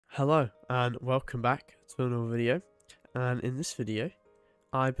Hello and welcome back to another video, and in this video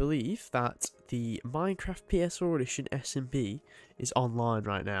I believe that the Minecraft PS4 edition SMP is online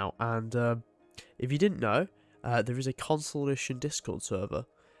right now, and if you didn't know, there is a console edition Discord server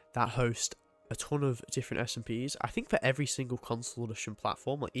that hosts a ton of different SMPs, I think for every single console edition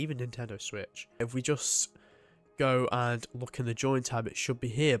platform, like even Nintendo Switch. If we just go and look in the join tab, it should be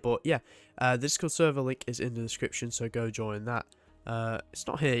here, but yeah, the Discord server link is in the description, so go join that. It's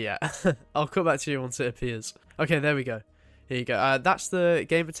not here yet. I'll come back to you once it appears. Okay, there we go. Here you go. That's the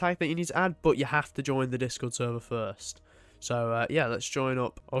gamer tag that you need to add, but you have to join the Discord server first. So, yeah, let's join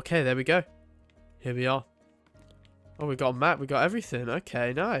up. Okay, there we go. Here we are. Oh, we got a map. We got everything.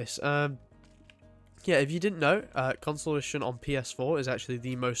 Okay, nice. Yeah, if you didn't know, console edition on PS4 is actually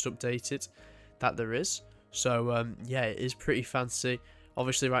the most updated that there is. So, yeah, it is pretty fancy.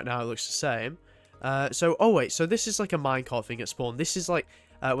 Obviously, right now it looks the same. So this is like a minecart thing at spawn. This is like,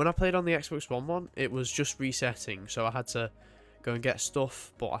 when I played on the Xbox One, it was just resetting, so I had to go and get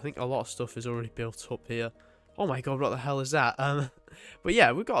stuff, but I think a lot of stuff is already built up here. Oh my god, what the hell is that? But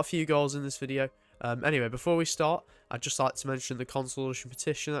yeah, we've got a few goals in this video. Anyway, before we start, I'd just like to mention the console edition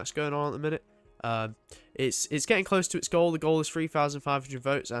petition that's going on at the minute. It's getting close to its goal. The goal is 3,500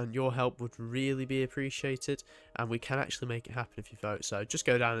 votes, and your help would really be appreciated, and we can actually make it happen if you vote. So just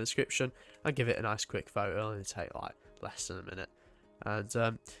go down in the description and give it a nice quick vote. It'll only take like less than a minute.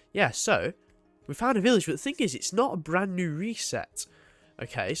 And yeah, so we found a village, but the thing is, it's not a brand new reset.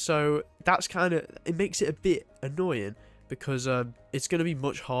 Okay, so that's kind of, it makes it a bit annoying, because it's going to be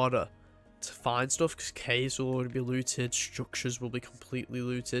much harder to find stuff, because caves will already be looted, structures will be completely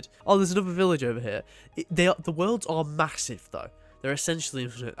looted. Oh, there's another village over here. The worlds are massive though. They're essentially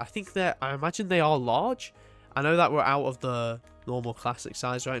infinite. I imagine they are large. I know that we're out of the normal classic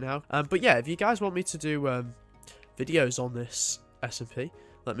size right now. But yeah, if you guys want me to do videos on this SMP,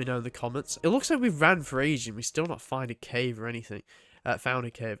 let me know in the comments. It looks like we've ran for ages and we still not find a cave or anything. Found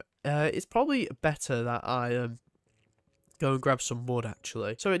a cave. It's probably better that I go and grab some wood,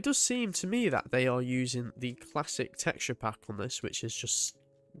 actually. So it does seem to me that they are using the classic texture pack on this, which is just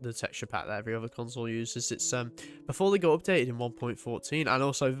the texture pack that every other console uses. It's before they got updated in 1.14, and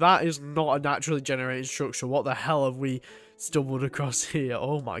also that is not a naturally generated structure. What the hell have we stumbled across here?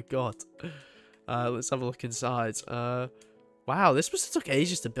 Oh my god. Let's have a look inside. Wow, this must have took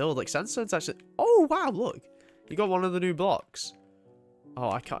ages to build. Like, sandstone's actually, oh wow, look, you got one of the new blocks.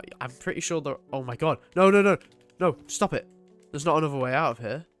 Oh, I can't, I'm pretty sure they're, oh my god, no, stop it. There's not another way out of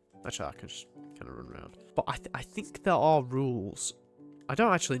here. Actually, I can just kind of run around. But I think there are rules. I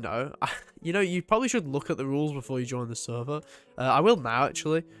don't actually know. You know, you probably should look at the rules before you join the server. I will now,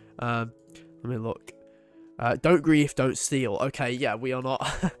 actually. Let me look. Don't grief, don't steal. Okay, yeah, we are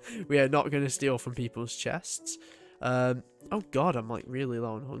not we are not going to steal from people's chests. Oh god, I'm like really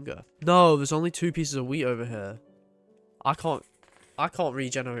low on hunger. No, there's only 2 pieces of wheat over here. I can't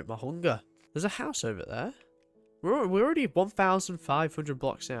regenerate my hunger. There's a house over there. We're already 1,500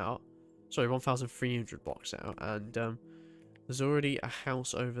 blocks out. Sorry, 1,300 blocks out. And there's already a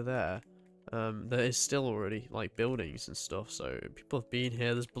house over there. There is still already like buildings and stuff. So people have been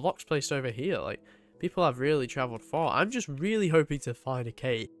here. There's blocks placed over here. Like, people have really traveled far. I'm just really hoping to find a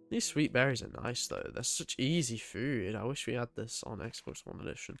cave. These sweet berries are nice though. They're such easy food. I wish we had this on Xbox One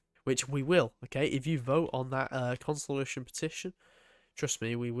edition. Which we will, okay? If you vote on that console edition petition, trust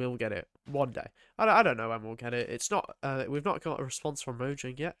me, we will get it one day. I don't know when we'll get it. It's not. We've not got a response from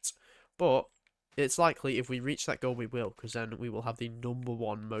Mojang yet, but it's likely if we reach that goal, we will, because then we will have the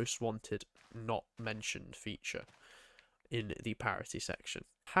 #1 most wanted, not mentioned feature in the parity section.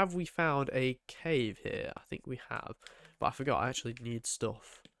 Have we found a cave here? I think we have, but I forgot. I actually need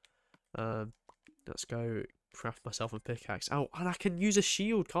stuff. Let's go craft myself a pickaxe. Oh, and I can use a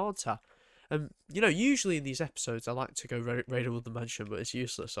shield, can't I? You know, usually in these episodes, I like to go raid all the mansion, but it's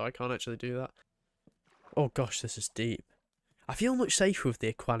useless, so I can't actually do that. Oh gosh, this is deep. I feel much safer with the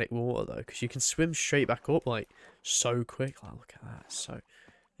aquatic water, though, because you can swim straight back up, like, so quick. Like, look at that. So,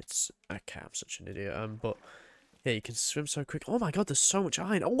 it's, okay, I'm such an idiot. But, yeah, you can swim so quick. Oh my god, there's so much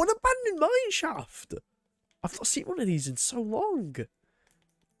iron. Oh, an abandoned mine shaft! I've not seen one of these in so long.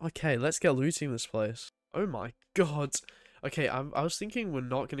 Okay, let's get looting this place. Oh my god. Okay, I was thinking we're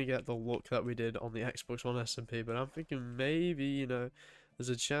not going to get the look that we did on the Xbox One SMP, but I'm thinking maybe, you know, there's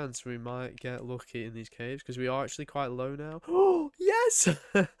a chance we might get lucky in these caves, because we are actually quite low now. Oh, yes!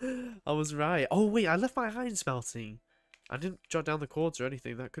 I was right. Oh, wait, I left my iron smelting. I didn't jot down the cords or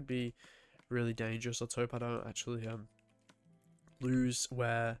anything. That could be really dangerous. Let's hope I don't actually lose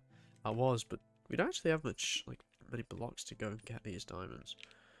where I was, but we don't actually have many blocks to go and get these diamonds.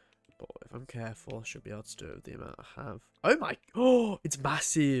 But if I'm careful, I should be able to do it with the amount I have. Oh my, oh, it's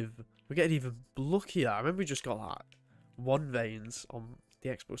massive. We're getting even luckier. I remember we just got that 1 veins on the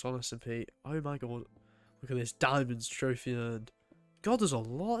Xbox on SMP. Oh my god. Look at this, diamonds trophy earned. God, there's a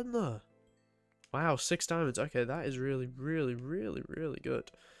lot in there. Wow, 6 diamonds. Okay, that is really, really, really, really good.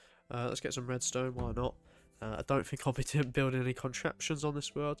 Let's get some redstone, why not? I don't think I'll be building any contraptions on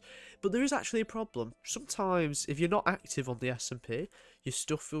this world. But there is actually a problem. Sometimes, if you're not active on the SMP, your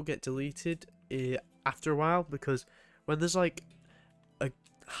stuff will get deleted after a while. Because when there's like a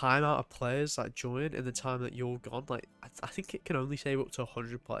high amount of players that join in the time that you're gone, like I think it can only save up to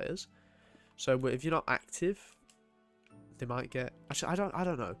 100 players. So if you're not active, they might get... Actually, I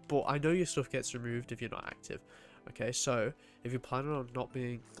don't know. But I know your stuff gets removed if you're not active. Okay, so if you're planning on not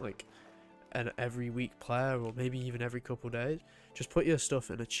being like an every week player, or maybe even every couple of days, just put your stuff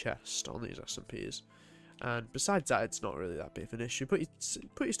in a chest on these SMPs. And besides that, it's not really that big of an issue. Put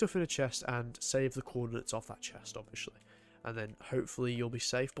your stuff in a chest and save the coordinates of that chest, obviously. And then hopefully you'll be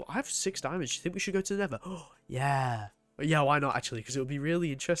safe. But I have 6 diamonds. Do you think we should go to the Nether? Oh, yeah. Yeah, why not, actually? Because it would be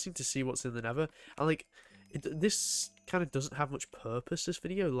really interesting to see what's in the Nether. And, like, this kind of doesn't have much purpose, this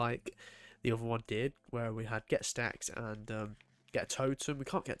video, like the other one did, where we had get stacked and get a totem. We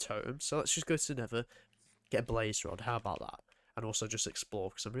can't get totems, so let's just go to the Nether, get a blaze rod. How about that? And also just explore,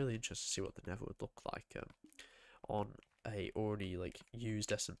 because I'm really interested to see what the Nether would look like on a already like used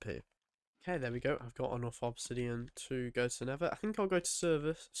SMP. Okay, there we go. I've got enough obsidian to go to the Nether. I think I'll go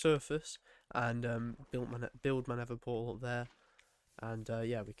to surface and build my Nether portal up there, and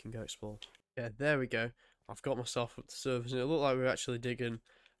yeah, we can go explore. Yeah, there we go. I've got myself up to surface, and it looked like we were actually digging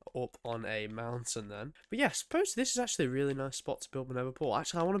up on a mountain then. But yeah, I suppose this is actually a really nice spot to build my Nether portal.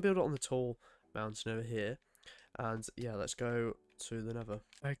 Actually, I want to build it on the tall mountain over here. And yeah, let's go to the Nether.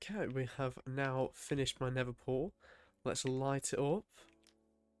 Okay, we have now finished my Nether portal. Let's light it up.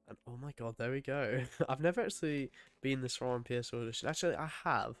 And oh my god, there we go. I've never actually been this far on PS4 edition. Actually, I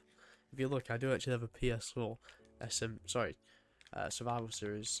have. If you look, I do actually have a PS4 survival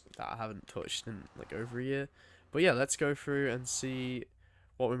series that I haven't touched in like over a year. But yeah, let's go through and see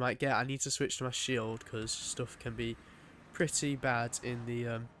what we might get. I need to switch to my shield because stuff can be pretty bad in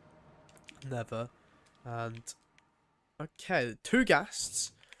the Nether. And okay, 2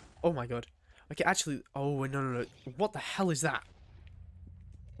 ghasts. Oh my god. Okay, actually, oh wait, no. What the hell is that?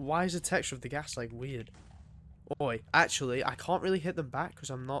 Why is the texture of the ghast like weird? Oi, actually, I can't really hit them back because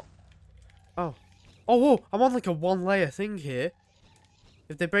I'm not. Oh, whoa! I'm on like a 1-layer thing here.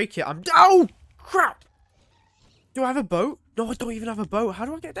 If they break it, I'm. Oh crap! Do I have a boat? No, I don't even have a boat. How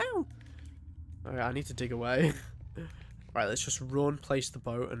do I get down? Alright, I need to dig away. Right, let's just run, place the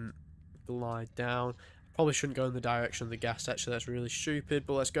boat, and glide down. Probably shouldn't go in the direction of the ghast, actually. That's really stupid,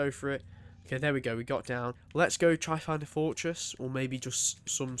 but let's go for it. Okay, there we go. We got down. Let's go try find a fortress, or maybe just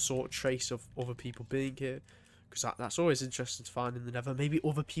some sort of trace of other people being here. Because that's always interesting to find in the Nether. Maybe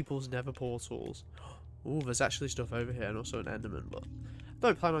other people's Nether portals. Oh, there's actually stuff over here, and also an Enderman, but I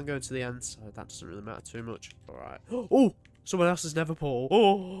don't plan on going to the end, so that doesn't really matter too much. Alright. Oh! Someone else's Nether portal.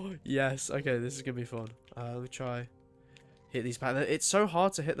 Oh! Yes. Okay, this is going to be fun. Let me try hit these back. It's so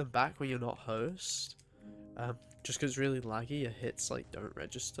hard to hit them back when you're not host. Just because it's really laggy, your hits like don't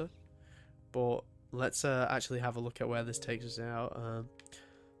register. But let's actually have a look at where this takes us out.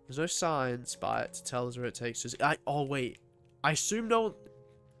 There's no signs by it to tell us where it takes us. Oh wait, I assume no one...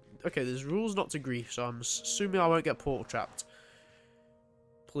 Okay, there's rules not to grief, so I'm assuming I won't get portal trapped.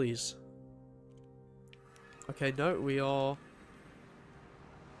 Please. Okay, no, we are...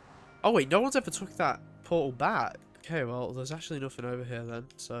 Oh wait, no one's ever took that portal back. Okay, well, there's actually nothing over here then,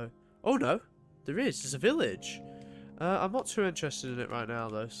 so... Oh no, there is. There's a village. I'm not too interested in it right now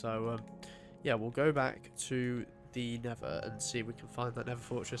though, so yeah, we'll go back to the Nether and see if we can find that Nether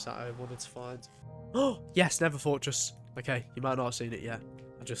fortress that I wanted to find. Oh, yes, Nether fortress. Okay, you might not have seen it yet.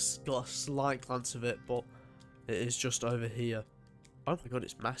 I just got a slight glance of it, but it is just over here. Oh my god,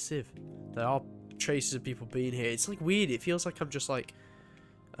 it's massive. There are traces of people being here. It's like weird. It feels like I'm just like,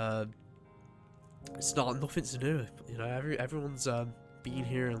 it's nothing to do. You know, everyone's been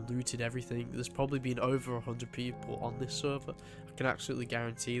here and looted everything. There's probably been over 100 people on this server. I can absolutely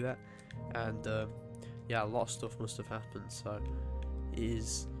guarantee that. And yeah, a lot of stuff must have happened. So yeah,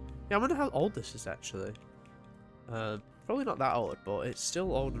 I wonder how old this is actually. Probably not that old, but it's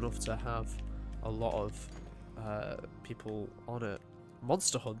still old enough to have a lot of people on it.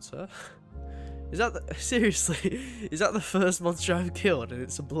 Monster Hunter? Is that seriously? Is that the first monster I've killed and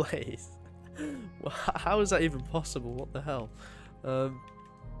it's a blaze? How is that even possible? What the hell?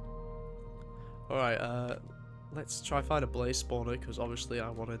 Alright, let's try find a blaze spawner, because obviously I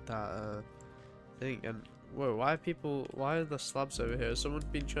wanted that thing, and Whoa, why are the slabs over here? Someone's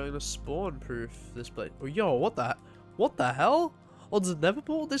been showing us spawn proof this place. Oh, yo, what the hell? On the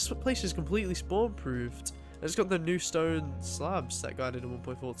Neverport, this place is completely spawn proofed. It's got the new stone slabs that got added in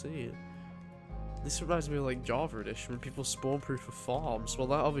 1.14. This reminds me of like Java Edition when people spawn proof for farms. Well,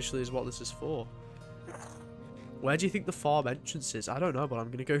 that obviously is what this is for. Where do you think the farm entrance is? I don't know, but I'm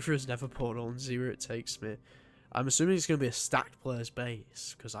gonna go through his Nether portal and see where it takes me. I'm assuming it's gonna be a stacked player's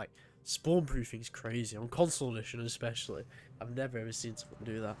base, because like spawn proofing is crazy on console edition especially. I've never ever seen someone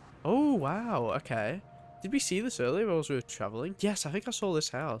do that. Oh wow, okay. Did we see this earlier while we were traveling? Yes, I think I saw this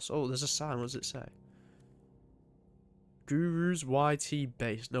house. Oh, there's a sign. What does it say? Guru's YT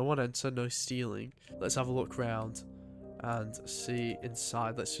base. No one enter, no stealing. Let's have a look round and see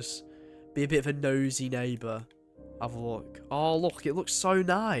inside. Let's just be a bit of a nosy neighbour. Have a look. Oh, look, it looks so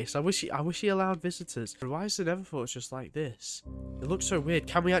nice. I wish he allowed visitors. Why is the Neverfort just like this? It looks so weird.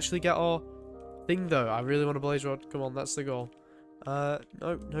 Can we actually get our thing though? I really want a blaze rod. Come on, that's the goal.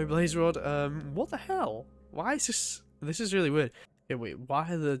 No blaze rod. What the hell? Why is this? This is really weird. Yeah, wait, why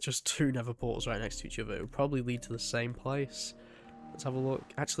are there just two Nether portals right next to each other? It would probably lead to the same place. Let's have a look.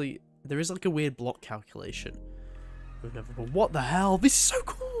 Actually, there is like a weird block calculation. What the hell? This is so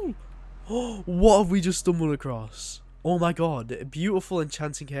cool! Oh, what have we just stumbled across? Oh my god, a beautiful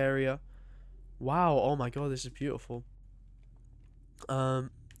enchanting area. Wow, oh my god, this is beautiful. Barrel.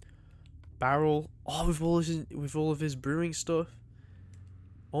 Oh, with all of his brewing stuff.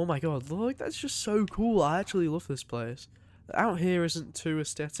 Oh my god, look, that's just so cool. I actually love this place. Out here isn't too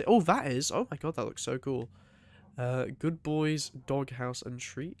aesthetic. Oh, that is. Oh my god, that looks so cool. Good Boys, Doghouse and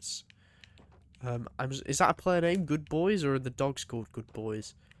Treats. Is that a player name, Good Boys, or are the dogs called Good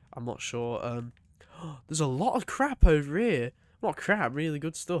Boys? I'm not sure. There's a lot of crap over here. Not crap, really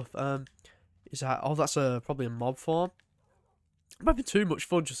good stuff. Is that? Oh, that's probably a mob farm. I'm having too much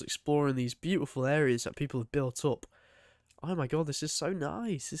fun just exploring these beautiful areas that people have built up. Oh my god, this is so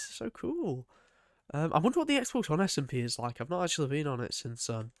nice. This is so cool. I wonder what the Xbox One SMP is like. I've not actually been on it since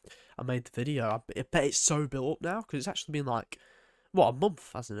I made the video. I bet it's so built up now, because it's actually been like, what, a month,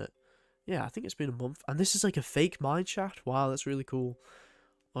 hasn't it? Yeah, I think it's been a month. And this is like a fake mine shaft. Wow, that's really cool.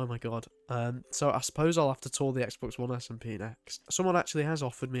 Oh my god. So I suppose I'll have to tour the Xbox One SMP next. Someone actually has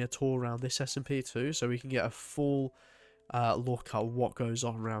offered me a tour around this SMP too, so we can get a full look at what goes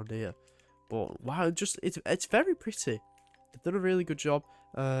on around here. But wow, it's very pretty. They've done a really good job.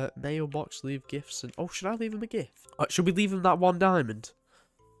 Mailbox, leave gifts, and oh, should I leave him a gift? Should we leave him that 1 diamond?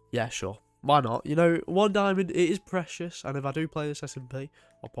 Yeah, sure. Why not? You know, 1 diamond, it is precious, and if I do play this SMP,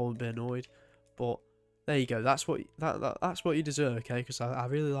 I'll probably be annoyed. But there you go. That's what you deserve, okay? Because I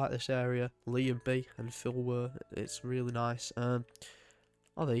really like this area. Lee and B and Phil were. It's really nice.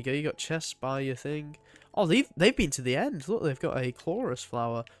 Oh, there you go. You got chests by your thing. Oh, they've been to the end. Look, they've got a chloris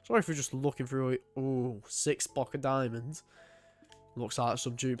flower. Sorry for just looking through it. Ooh, 6 block of diamonds. Looks like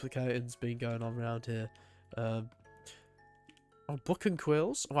some duplicating's been going on around here. Oh, book and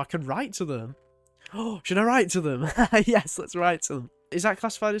quills. Oh, I can write to them. Oh, should I write to them? Yes, let's write to them. Is that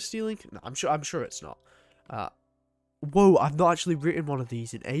classified as stealing? No, I'm sure it's not. Whoa, I've not actually written one of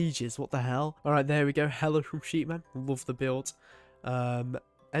these in ages. What the hell? All right, there we go. Hello from Sheepman. Love the build.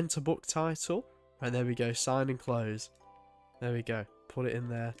 Enter book title. Right, there we go. Sign and close. There we go. Put it in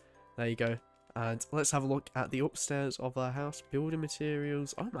there. There you go. And let's have a look at the upstairs of their house. Building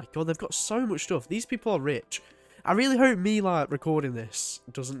materials. Oh my god, they've got so much stuff. These people are rich. I really hope me, like, recording this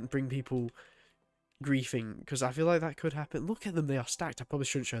doesn't bring people griefing, because I feel like that could happen. Look at them, they are stacked. I probably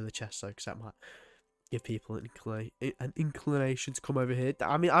shouldn't show the chest, though, because that might give people an inclination to come over here.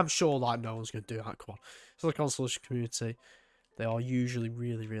 I mean, I'm sure, like, no one's going to do that. Come on. It's the console community. They are usually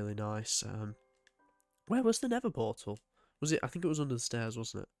really, really nice. Where was the Nether portal? Was it? I think it was under the stairs,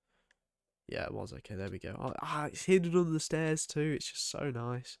 wasn't it? Yeah, it was. Okay, there we go. Oh, it's hidden under the stairs too. It's just so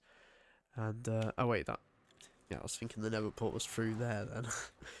nice. And, oh wait, yeah, I was thinking the Nether portal was through there then.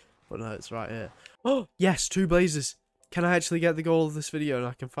 But no, it's right here. Oh, yes, 2 blazes. Can I actually get the goal of this video and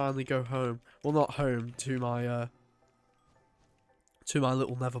I can finally go home? Well, not home, to my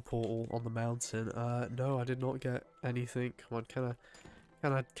little Nether portal on the mountain. No, I did not get anything. Come on,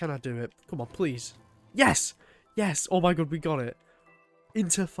 can I do it? Come on, please. Yes! Yes! Oh my god, we got it.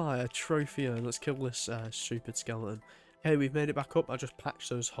 Into fire, trophy urn. Let's kill this stupid skeleton. Okay, we've made it back up. I just patched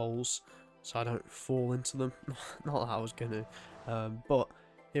those holes so I don't fall into them. Not that I was going to. But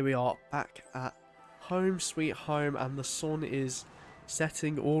here we are back at home, sweet home, and the sun is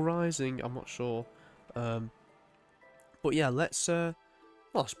setting or rising. I'm not sure. But yeah, let's, well,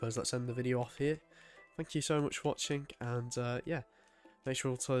 I suppose let's end the video off here. Thank you so much for watching, and yeah, make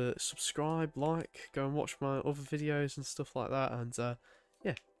sure to subscribe, like, go and watch my other videos and stuff like that, and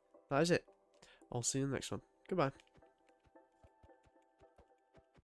yeah, that is it. I'll see you in the next one. Goodbye.